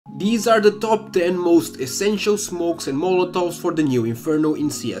These are the top 10 most essential smokes and molotovs for the new Inferno in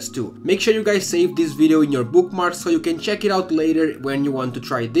CS2. Make sure you guys save this video in your bookmarks so you can check it out later when you want to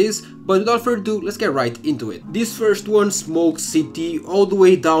try this, but without further ado, let's get right into it. This first one smokes CT all the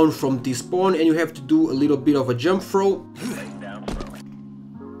way down from T-spawn, and you have to do a little bit of a jump throw.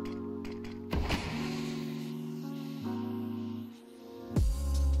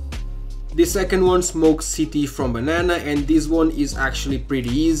 The second one smokes CT from banana, and this one is actually pretty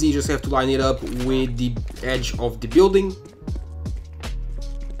easy. You just have to line it up with the edge of the building.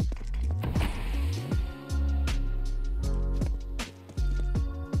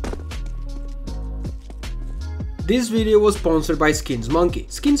 This video was sponsored by SkinsMonkey.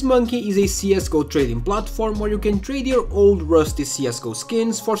 SkinsMonkey is a CSGO trading platform where you can trade your old rusty CSGO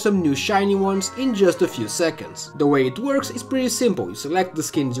skins for some new shiny ones in just a few seconds. The way it works is pretty simple. You select the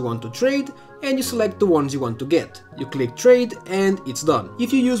skins you want to trade and you select the ones you want to get. You click trade and it's done.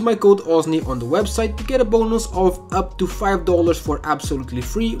 If you use my code OZNI on the website, you get a bonus of up to $5 for absolutely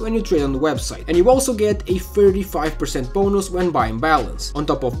free when you trade on the website. And you also get a 35% bonus when buying balance. On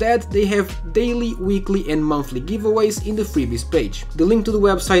top of that, they have daily, weekly and monthly giveaways in the freebies page. The link to the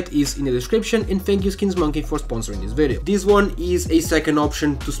website is in the description, and thank you SkinsMonkey for sponsoring this video. This one is a second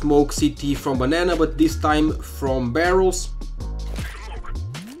option to smoke CT from banana, but this time from barrels.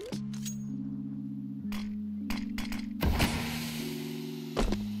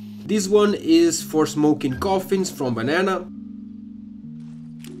 This one is for smoking coffins from banana.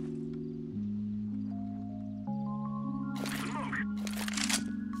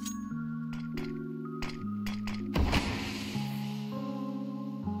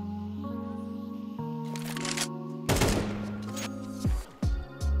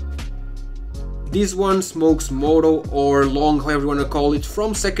 This one smokes Moto, or long, however you want to call it,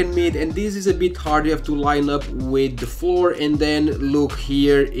 from second mid, and this is a bit hard. You have to line up with the floor and then look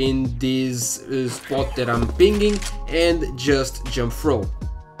here in this spot that I'm pinging and just jump throw.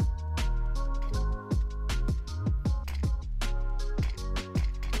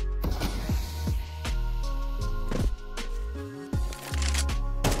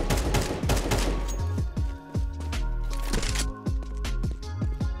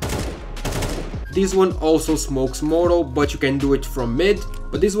 This one also smokes Moto, but you can do it from mid,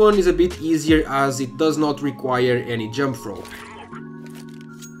 but this one is a bit easier as it does not require any jump throw.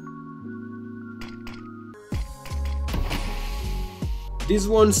 This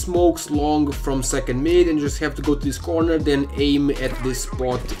one smokes long from second mid, and you just have to go to this corner, then aim at this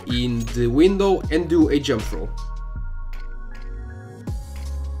spot in the window and do a jump throw.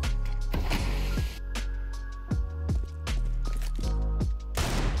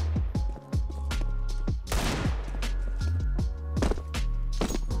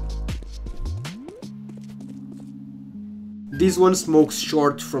 This one smokes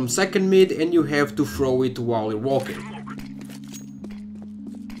short from second mid, and you have to throw it while you're walking.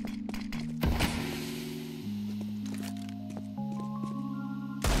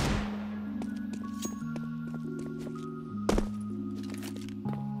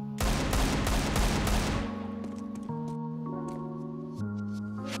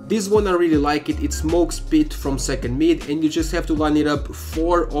 This one I really like it. It smokes pit from second mid, and you just have to line it up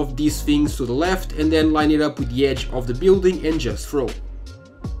 4 of these things to the left and then line it up with the edge of the building and just throw.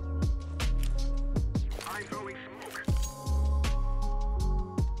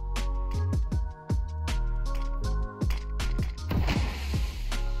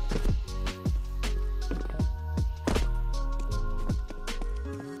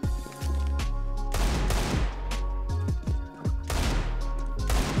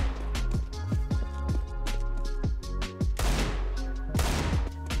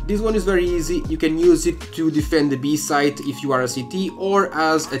 This one is very easy. You can use it to defend the B site if you are a CT, or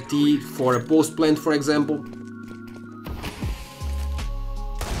as a T for a post plant, for example.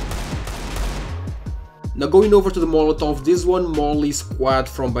 Now going over to the Molotov, this one Molly squad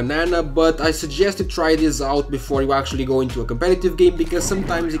from banana, but I suggest you try this out before you actually go into a competitive game, because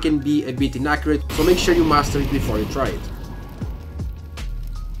sometimes it can be a bit inaccurate, so make sure you master it before you try it.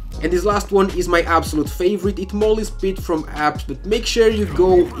 And this last one is my absolute favorite. It mollies pit from apps, but make sure you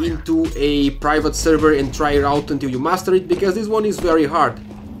go into a private server and try it out until you master it, because this one is very hard.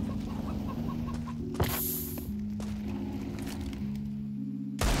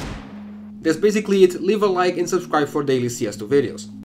 That's basically it. Leave a like and subscribe for daily CS2 videos.